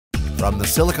From the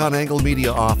SiliconANGLE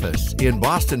Media office in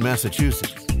Boston,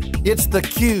 Massachusetts, it's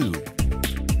theCUBE.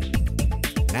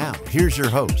 Now, here's your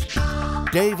host,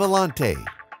 Vellante.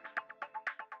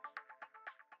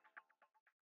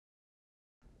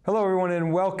 Hello everyone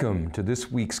and welcome to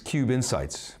this week's CUBE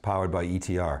Insights, powered by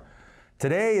ETR.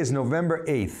 Today is November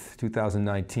 8th,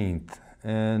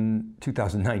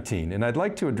 2019, and I'd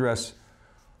like to address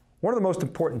one of the most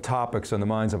important topics on the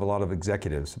minds of a lot of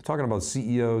executives. I'm talking about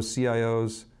CEOs,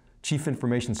 CIOs, Chief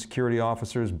Information Security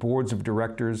Officers, boards of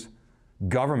directors,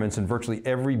 governments, and virtually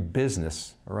every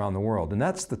business around the world. And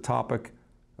that's the topic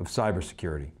of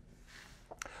cybersecurity.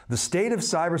 The state of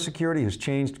cybersecurity has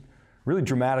changed really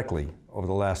dramatically over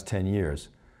the last 10 years.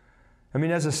 I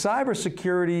mean, as a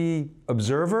cybersecurity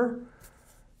observer,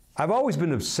 I've always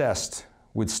been obsessed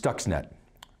with Stuxnet,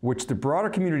 which the broader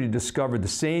community discovered the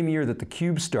same year that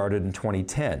theCUBE started in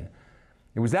 2010.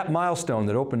 It was that milestone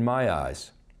that opened my eyes.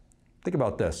 Think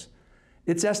about this.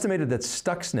 It's estimated that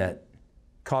Stuxnet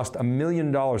cost $1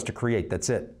 million to create, that's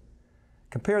it.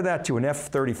 Compare that to an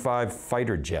F-35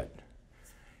 fighter jet.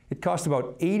 It cost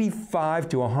about $85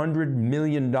 to $100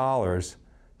 million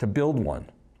to build one.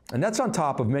 And that's on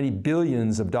top of many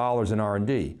billions of dollars in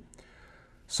R&D.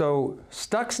 So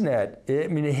Stuxnet,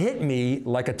 it hit me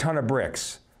like a ton of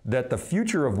bricks that the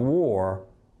future of war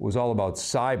was all about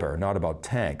cyber, not about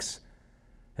tanks.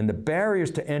 And the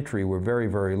barriers to entry were very,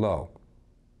 very low.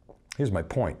 Here's my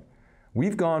point.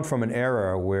 We've gone from an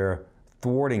era where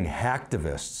thwarting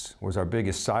hacktivists was our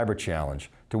biggest cyber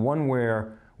challenge to one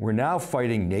where we're now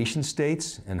fighting nation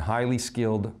states and highly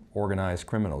skilled organized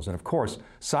criminals. And of course,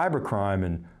 cybercrime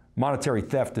and monetary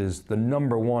theft is the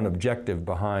 #1 objective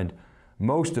behind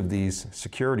most of these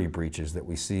security breaches that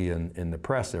we see in the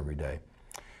press every day.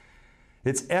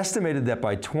 It's estimated that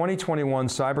by 2021,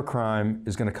 cybercrime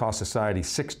is going to cost society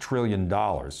 $6 trillion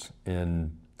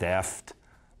in theft,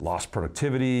 lost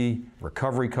productivity,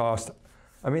 recovery cost.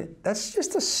 I mean, that's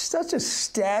just such a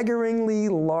staggeringly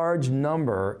large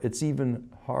number, it's even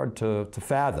hard to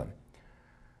fathom.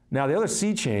 Now, the other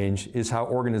sea change is how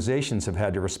organizations have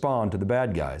had to respond to the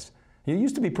bad guys. It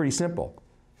used to be pretty simple.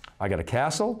 I got a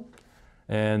castle,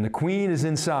 and the queen is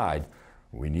inside.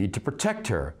 We need to protect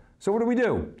her. So what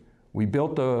do? We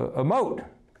built a moat,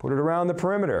 put it around the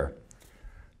perimeter.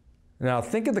 Now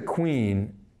think of the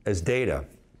queen as data.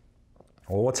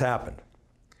 Well, what's happened?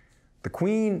 The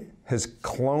queen has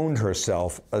cloned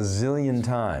herself a zillion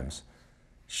times.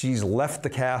 She's left the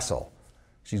castle.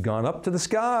 She's gone up to the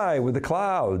sky with the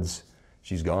clouds.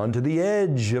 She's gone to the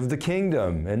edge of the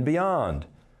kingdom and beyond.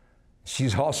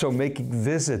 She's also making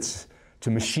visits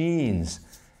to machines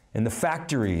in the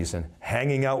factories and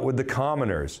hanging out with the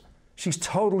commoners. She's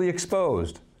totally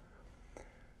exposed.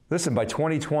 Listen, by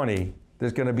 2020,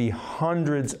 there's going to be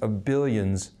hundreds of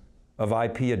billions of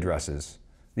IP addresses.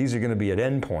 These are going to be at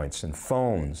endpoints and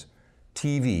phones,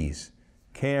 TVs,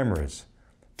 cameras,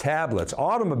 tablets,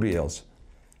 automobiles,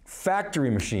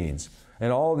 factory machines,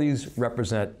 and all of these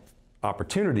represent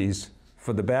opportunities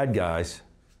for the bad guys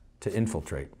to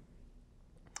infiltrate.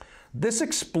 This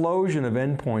explosion of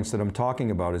endpoints that I'm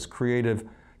talking about has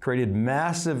created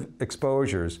massive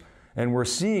exposures, and we're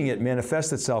seeing it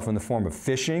manifest itself in the form of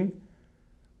phishing,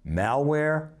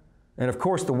 malware, and of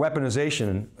course the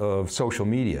weaponization of social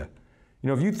media. You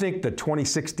know, if you think that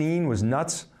 2016 was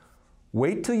nuts,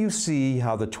 wait till you see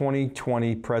how the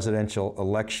 2020 presidential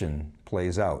election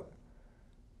plays out.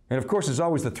 And of course, there's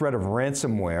always the threat of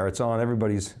ransomware. It's on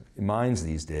everybody's minds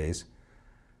these days.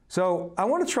 So I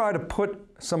want to try to put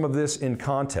some of this in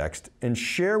context and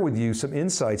share with you some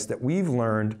insights that we've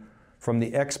learned from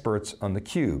the experts on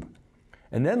theCUBE.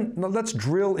 And then let's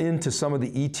drill into some of the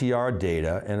ETR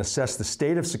data and assess the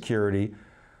state of security,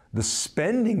 the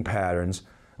spending patterns.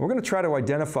 We're going to try to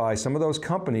identify some of those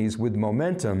companies with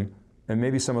momentum and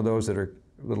maybe some of those that are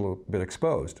a little bit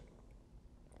exposed.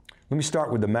 Let me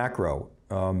start with the macro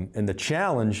and the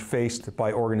challenge faced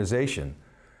by organization,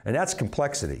 and that's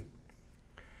complexity.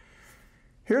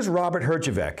 Here's Robert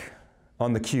Herjavec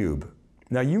on theCUBE.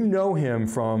 Now you know him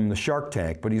from the Shark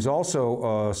Tank, but he's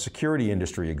also a security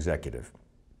industry executive.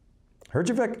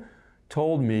 Herjavec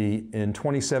told me in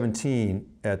 2017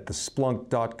 at the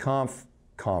Splunk.conf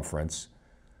conference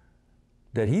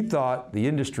that he thought the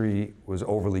industry was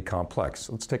overly complex.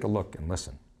 Let's take a look and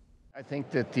listen. I think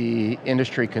that the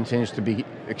industry continues to be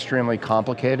extremely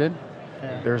complicated.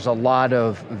 There's a lot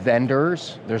of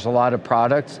vendors, there's a lot of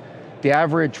products. The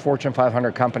average Fortune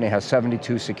 500 company has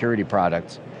 72 security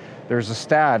products. There's a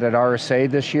stat at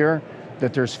RSA this year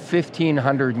that there's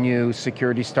 1,500 new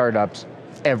security startups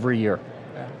every year.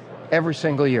 Every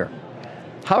single year.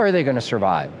 How are they going to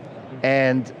survive?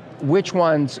 And which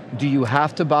ones do you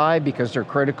have to buy because they're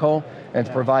critical and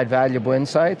to provide valuable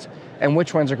insights, and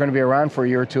which ones are going to be around for a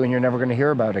year or two and you're never going to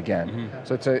hear about again.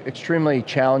 So it's an extremely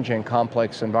challenging,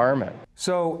 complex environment.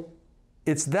 So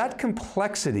it's that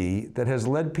complexity that has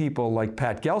led people like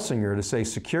Pat Gelsinger to say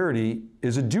security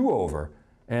is a do-over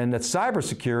and that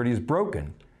cybersecurity is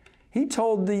broken. He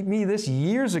told me this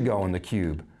years ago in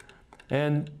theCUBE.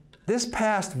 And this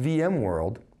past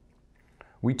VMworld,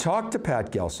 we talked to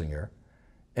Pat Gelsinger,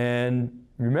 and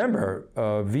remember,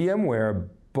 VMware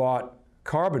bought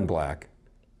Carbon Black,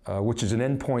 which is an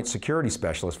endpoint security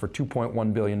specialist, for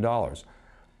 $2.1 billion.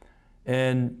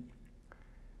 And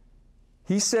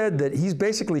he said that he's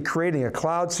basically creating a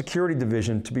cloud security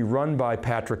division to be run by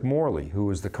Patrick Morley, who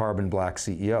is the Carbon Black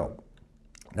CEO.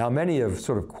 Now, many have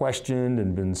sort of questioned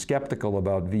and been skeptical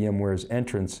about VMware's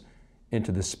entrance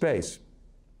into this space.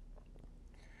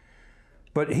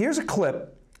 But here's a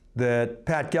clip that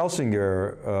Pat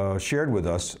Gelsinger shared with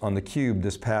us on theCUBE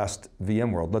this past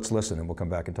VMworld. Let's listen and we'll come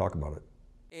back and talk about it.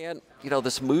 And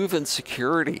this move in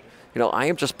security, I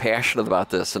am just passionate about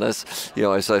this. And as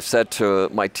I've said to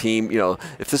my team,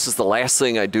 if this is the last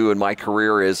thing I do in my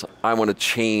career is I want to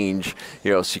change,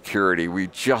 security. We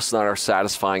just not are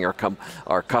satisfying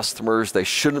our customers. They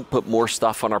shouldn't put more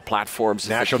stuff on our platforms.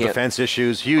 National defense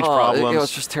issues, huge problems.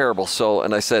 It's just terrible. So,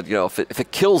 and I said, if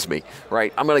it kills me,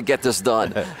 right, I'm going to get this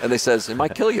done. And they says, it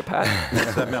might kill you,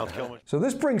 Pat. So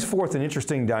this brings forth an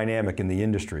interesting dynamic in the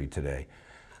industry today.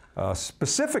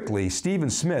 Specifically, Stephen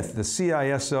Smith, the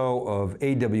CISO of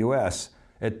AWS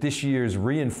at this year's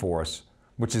Reinforce,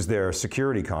 which is their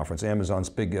security conference, Amazon's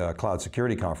big cloud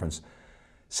security conference,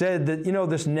 said that,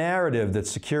 this narrative that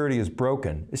security is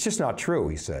broken, it's just not true,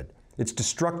 he said. It's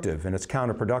destructive and it's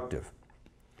counterproductive.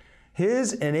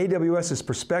 His and AWS's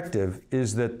perspective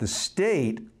is that the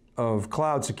state of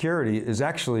cloud security is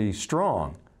actually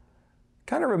strong.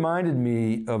 Kind of reminded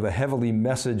me of a heavily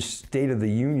messaged State of the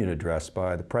Union address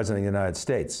by the President of the United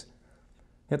States.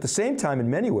 At the same time, in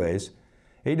many ways,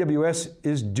 AWS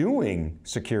is doing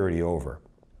security over.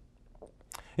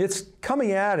 It's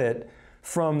coming at it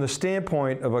from the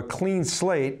standpoint of a clean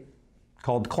slate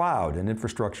called cloud and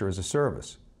infrastructure as a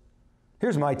service.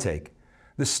 Here's my take.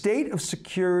 The state of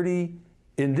security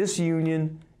in this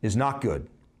union is not good.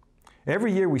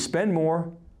 Every year we spend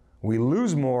more, we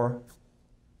lose more,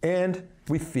 and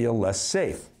we feel less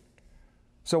safe.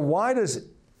 So why does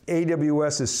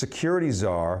AWS's security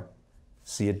czar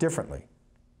see it differently?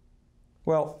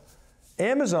 Well,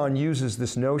 Amazon uses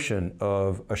this notion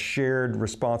of a shared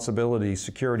responsibility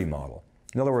security model.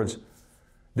 In other words,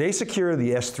 they secure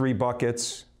the S3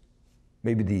 buckets,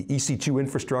 maybe the EC2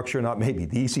 infrastructure, not maybe,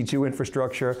 the EC2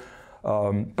 infrastructure,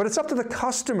 but it's up to the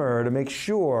customer to make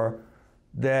sure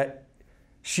that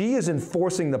she is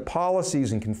enforcing the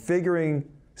policies and configuring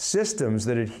systems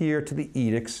that adhere to the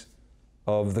edicts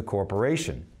of the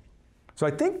corporation. So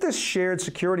I think this shared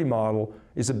security model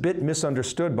is a bit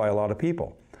misunderstood by a lot of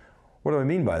people. What do I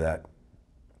mean by that?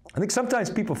 I think sometimes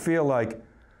people feel like,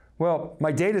 well,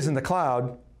 my data's in the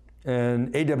cloud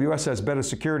and AWS has better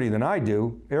security than I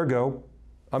do, ergo,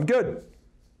 I'm good.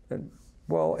 And,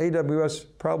 well, AWS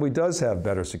probably does have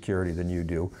better security than you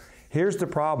do. Here's the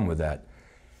problem with that.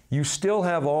 You still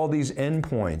have all these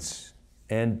endpoints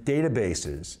and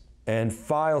databases and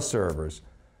file servers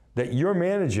that you're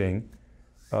managing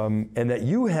and that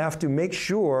you have to make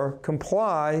sure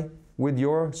comply with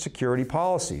your security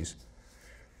policies.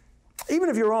 Even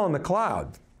if you're all in the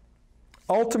cloud,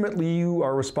 ultimately you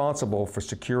are responsible for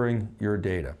securing your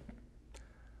data.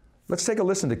 Let's take a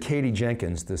listen to Katie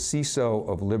Jenkins, the CISO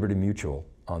of Liberty Mutual,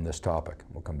 on this topic.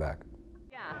 We'll come back.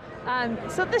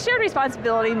 So the shared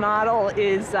responsibility model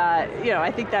is,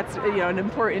 I think that's an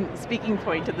important speaking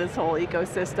point to this whole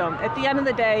ecosystem. At the end of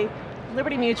the day,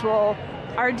 Liberty Mutual,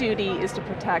 our duty is to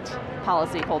protect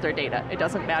policyholder data. It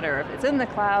doesn't matter if it's in the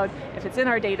cloud, if it's in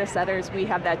our data centers, we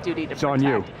have that duty to protect. It's on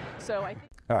you. So I think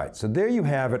all right, so there you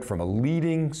have it from a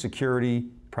leading security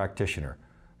practitioner.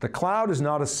 The cloud is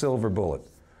not a silver bullet.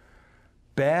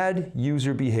 Bad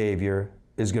user behavior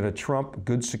is going to trump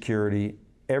good security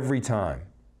every time.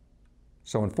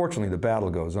 So unfortunately, the battle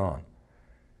goes on.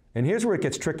 And here's where it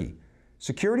gets tricky.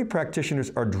 Security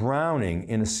practitioners are drowning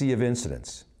in a sea of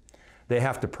incidents. They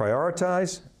have to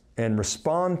prioritize and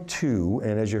respond to,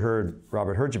 and as you heard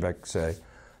Robert Herjavec say,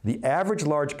 the average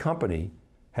large company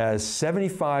has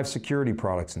 75 security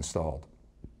products installed.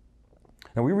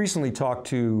 Now, we recently talked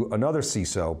to another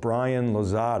CISO, Brian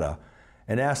Lozada,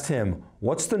 and asked him,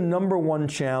 what's the #1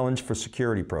 challenge for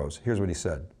security pros? Here's what he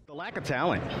said. The Lack of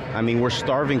talent. I mean, we're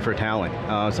starving for talent.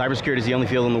 Cybersecurity is the only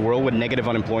field in the world with negative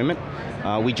unemployment.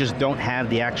 We just don't have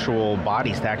the actual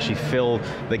bodies to actually fill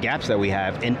the gaps that we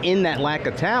have. And in that lack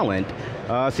of talent,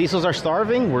 CISOs are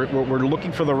starving. We're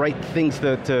looking for the right things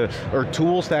or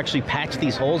tools to actually patch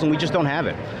these holes, and we just don't have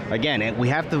it. Again, we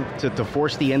have to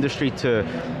force the industry to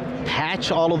patch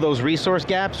all of those resource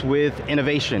gaps with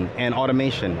innovation and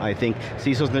automation. I think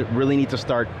CISOs really need to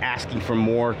start asking for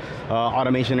more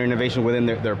automation and innovation within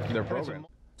their program.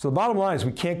 So the bottom line is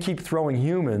we can't keep throwing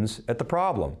humans at the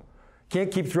problem.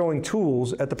 Can't keep throwing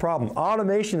tools at the problem.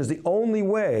 Automation is the only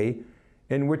way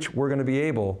in which we're going to be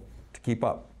able to keep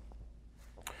up.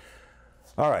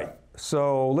 All right,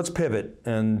 so let's pivot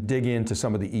and dig into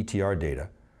some of the ETR data.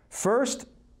 First,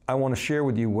 I want to share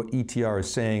with you what ETR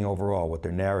is saying overall, what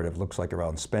their narrative looks like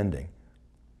around spending.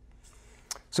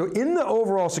 So in the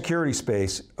overall security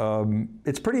space,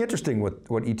 it's pretty interesting what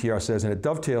ETR says, and it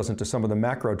dovetails into some of the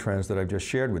macro trends that I've just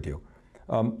shared with you.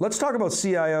 Let's talk about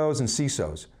CIOs and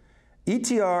CISOs.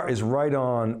 ETR is right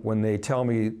on when they tell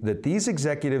me that these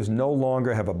executives no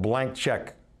longer have a blank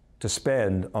check to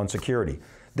spend on security.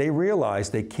 They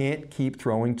realize they can't keep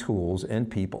throwing tools and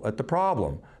people at the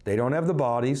problem. They don't have the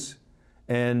bodies,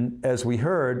 and as we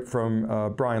heard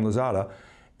from Brian Lozada,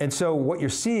 and so what you're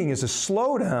seeing is a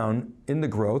slowdown in the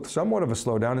growth, somewhat of a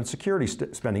slowdown in security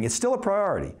spending. It's still a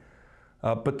priority,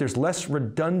 but there's less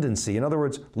redundancy. In other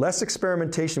words, less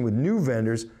experimentation with new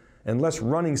vendors and less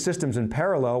running systems in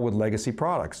parallel with legacy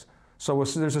products. So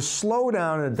there's a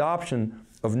slowdown in adoption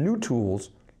of new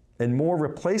tools and more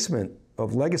replacement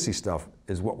of legacy stuff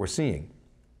is what we're seeing.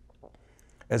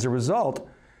 As a result,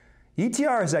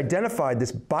 ETR has identified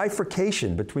this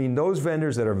bifurcation between those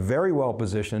vendors that are very well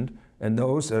positioned and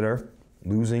those that are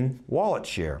losing wallet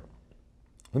share.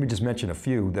 Let me just mention a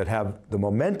few that have the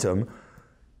momentum,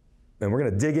 and we're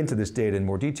going to dig into this data in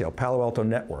more detail. Palo Alto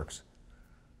Networks,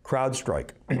 CrowdStrike,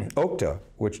 Okta,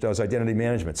 which does identity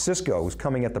management, Cisco, who's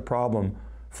coming at the problem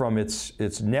from its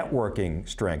networking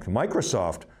strength,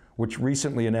 Microsoft, which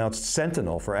recently announced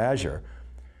Sentinel for Azure.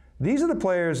 These are the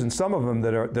players, and some of them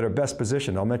that are best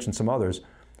positioned. I'll mention some others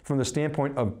from the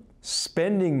standpoint of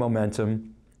spending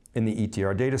momentum in the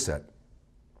ETR data set.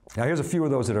 Now here's a few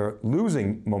of those that are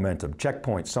losing momentum: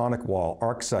 Checkpoint, SonicWall,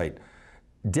 ArcSight.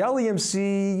 Dell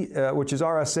EMC, which is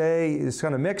RSA, is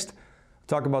kind of mixed.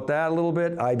 Talk about that a little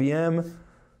bit. IBM,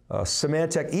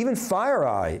 Symantec, even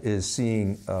FireEye is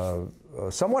seeing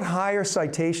somewhat higher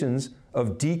citations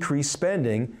of decreased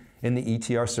spending in the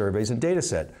ETR surveys and data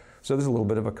set. So there's a little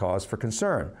bit of a cause for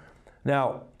concern.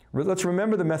 Now, let's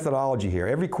remember the methodology here.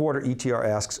 Every quarter ETR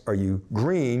asks, are you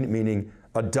green, meaning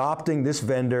adopting this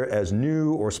vendor as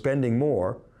new or spending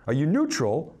more? Are you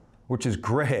neutral, which is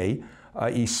gray,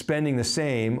 i.e. spending the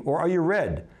same? Or are you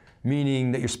red,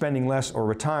 meaning that you're spending less or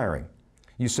retiring?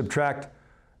 You subtract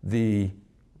the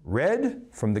red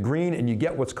from the green and you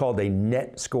get what's called a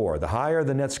net score. The higher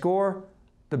the net score,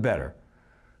 the better.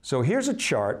 So here's a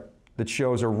chart that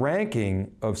shows a ranking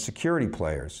of security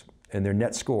players and their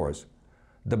net scores.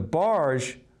 The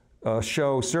bars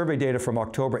show survey data from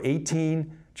October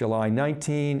 18, July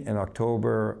 19, and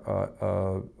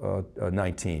October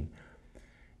 19.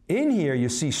 In here you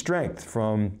see strength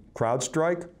from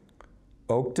CrowdStrike,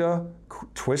 Okta,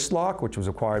 Twistlock, which was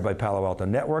acquired by Palo Alto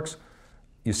Networks.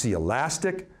 You see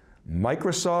Elastic,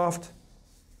 Microsoft,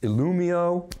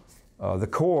 Illumio, the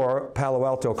core Palo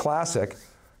Alto Classic,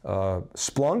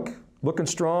 Splunk, looking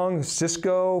strong,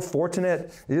 Cisco,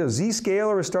 Fortinet.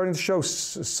 Zscaler is starting to show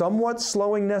somewhat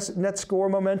slowing net score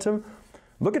momentum.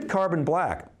 Look at Carbon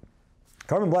Black.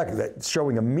 Carbon Black is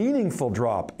showing a meaningful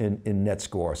drop in net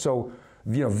score. So,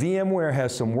 VMware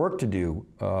has some work to do,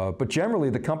 but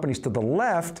generally the companies to the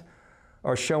left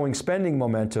are showing spending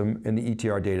momentum in the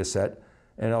ETR data set,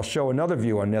 and I'll show another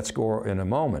view on net score in a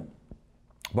moment.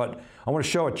 But I want to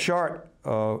show a chart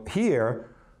here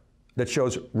that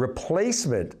shows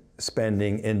replacement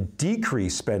spending and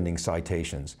decreased spending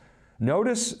citations.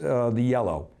 Notice the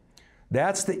yellow.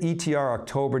 That's the ETR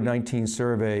October 19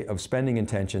 survey of spending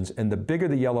intentions, and the bigger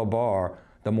the yellow bar,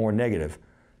 the more negative.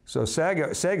 So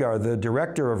Sagar, the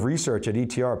director of research at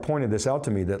ETR, pointed this out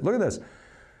to me that, look at this,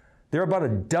 there are about a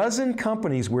dozen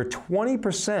companies where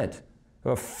 20%,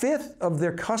 a fifth of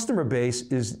their customer base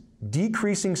is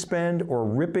decreasing spend or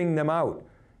ripping them out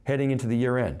heading into the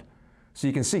year end. So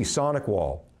you can see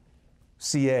SonicWall,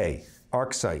 CA,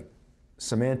 ArcSight,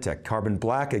 Symantec, Carbon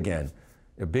Black again,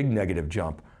 a big negative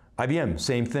jump. IBM,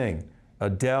 same thing.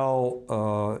 Dell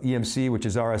EMC, which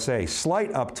is RSA,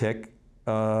 slight uptick,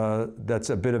 that's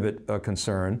a bit of a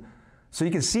concern. So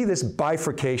you can see this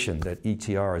bifurcation that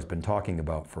ETR has been talking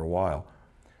about for a while.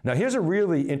 Now here's a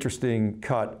really interesting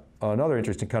cut, another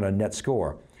interesting kind of net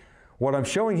score. What I'm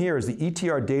showing here is the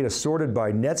ETR data sorted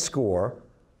by net score,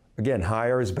 again,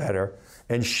 higher is better,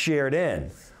 and shared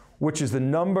N, which is the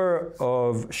number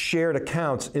of shared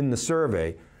accounts in the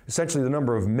survey, essentially the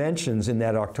number of mentions in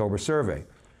that October survey,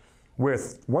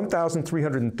 with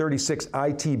 1,336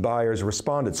 IT buyers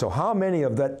responded. So how many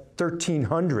of that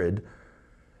 1,300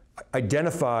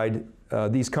 identified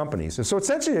these companies? And so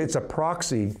essentially it's a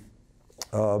proxy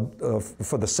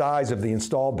for the size of the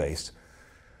install base.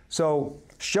 So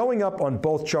showing up on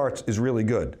both charts is really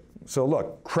good. So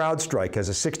look, CrowdStrike has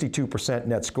a 62%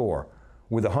 net score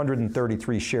with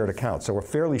 133 shared accounts. So a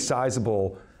fairly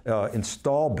sizable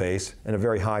install base and a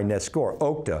very high net score.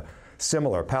 Okta,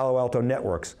 similar. Palo Alto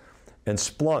Networks and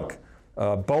Splunk,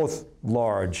 both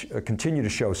large, continue to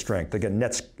show strength. Again,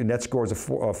 net scores of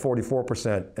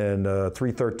 44% and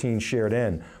 313 shared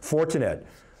N. Fortinet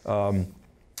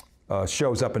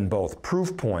shows up in both.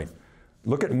 Proofpoint,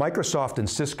 look at Microsoft and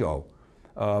Cisco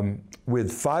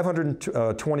with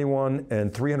 521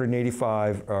 and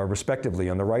 385 respectively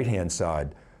on the right-hand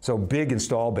side. So big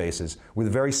install bases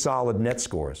with very solid net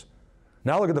scores.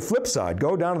 Now look at the flip side.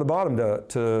 Go down to the bottom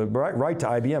to right to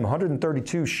IBM,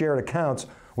 132 shared accounts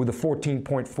with a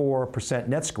 14.4%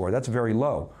 net score. That's very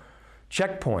low.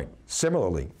 Checkpoint,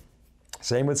 similarly.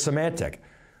 Same with Symantec.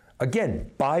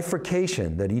 Again,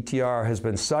 bifurcation that ETR has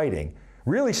been citing,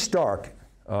 really stark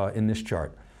in this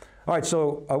chart. All right,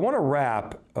 so I want to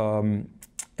wrap, and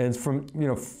from,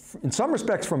 in some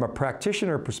respects from a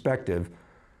practitioner perspective,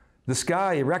 the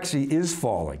sky actually is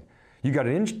falling. You've got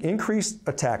an increased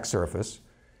attack surface,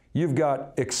 you've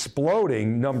got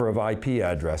exploding number of IP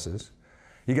addresses,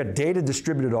 you got data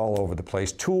distributed all over the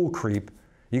place, tool creep,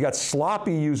 you got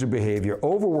sloppy user behavior,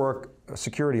 overwork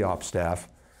security ops staff,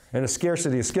 and a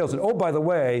scarcity of skills. And oh, by the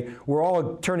way, we're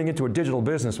all turning into a digital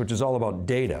business, which is all about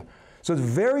data. So it's a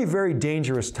very, very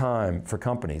dangerous time for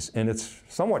companies, and it's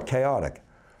somewhat chaotic.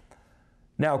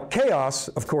 Now, chaos,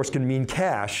 of course, can mean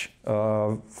cash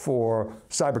for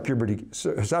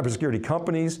cybersecurity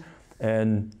companies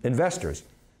and investors.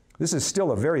 This is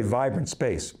still a very vibrant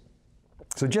space.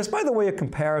 So just by the way of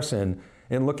comparison,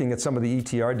 in looking at some of the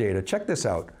ETR data, check this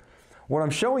out. What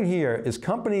I'm showing here is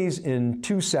companies in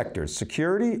two sectors,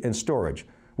 security and storage,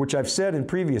 which I've said in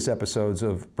previous episodes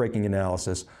of Breaking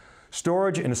Analysis.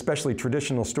 Storage, and especially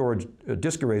traditional storage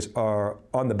disk arrays, are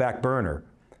on the back burner,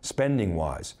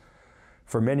 spending-wise,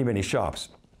 for many, many shops.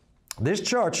 This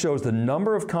chart shows the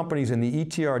number of companies in the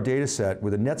ETR data set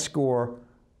with a net score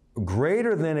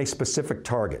greater than a specific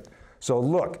target. So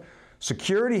look,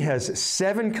 security has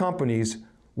 7 companies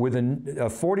with a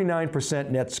 49%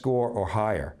 net score or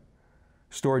higher.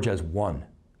 Storage has 1.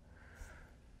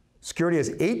 Security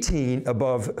has 18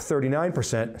 above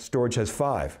 39%, storage has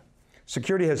 5.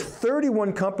 Security has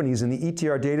 31 companies in the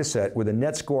ETR data set with a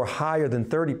net score higher than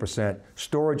 30%.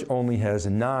 Storage only has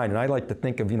 9. And I like to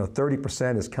think of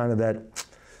 30% as kind of that,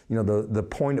 the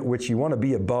point at which you want to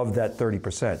be above that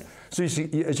 30%. So you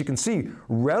see, as you can see,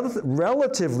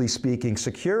 relatively speaking,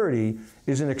 security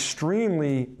is an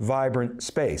extremely vibrant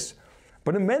space.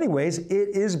 But in many ways, it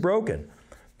is broken.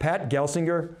 Pat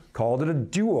Gelsinger called it a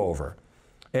do-over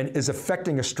and is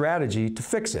affecting a strategy to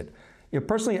fix it.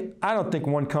 Personally, I don't think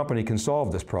one company can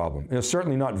solve this problem.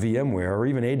 Certainly not VMware or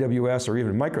even AWS or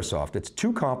even Microsoft. It's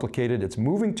too complicated, it's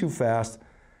moving too fast.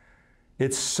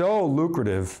 It's so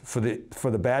lucrative for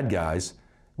the bad guys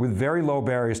with very low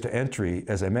barriers to entry,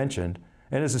 as I mentioned.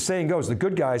 And as the saying goes, the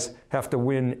good guys have to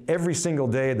win every single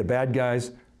day. The bad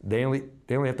guys, they only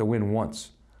have to win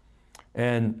once.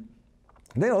 And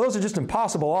those are just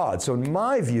impossible odds. So in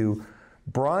my view,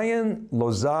 Brian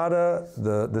Lozada,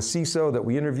 the CISO that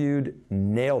we interviewed,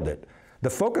 nailed it.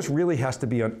 The focus really has to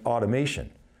be on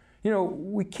automation.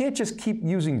 We can't just keep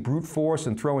using brute force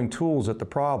and throwing tools at the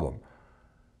problem.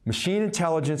 Machine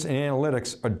intelligence and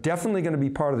analytics are definitely going to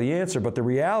be part of the answer, but the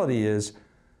reality is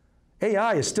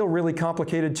AI is still really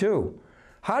complicated too.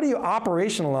 How do you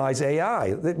operationalize AI?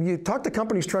 You talk to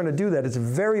companies trying to do that, it's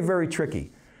very, very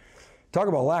tricky. Talk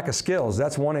about lack of skills,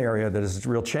 that's one area that is a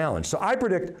real challenge. So I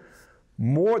predict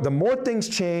the more things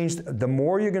change, the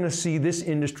more you're going to see this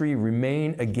industry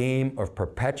remain a game of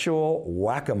perpetual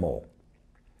whack-a-mole.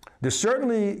 There's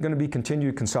certainly going to be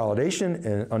continued consolidation,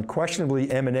 and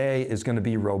unquestionably M&A is going to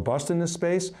be robust in this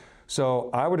space. So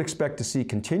I would expect to see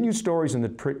continued stories in the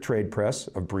trade press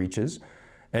of breaches,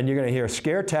 and you're going to hear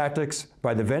scare tactics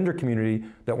by the vendor community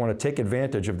that want to take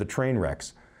advantage of the train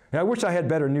wrecks. And I wish I had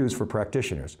better news for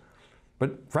practitioners.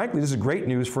 But frankly, this is great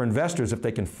news for investors if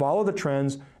they can follow the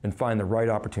trends and find the right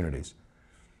opportunities.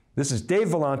 This is Dave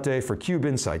Vellante for CUBE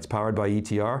Insights, powered by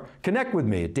ETR. Connect with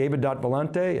me at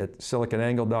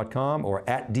david.vellante@siliconangle.com or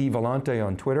 @dvellante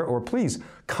on Twitter, or please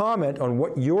comment on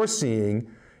what you're seeing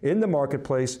in the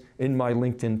marketplace in my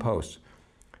LinkedIn posts.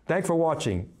 Thank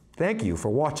you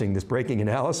for watching this breaking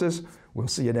analysis. We'll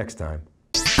see you next time.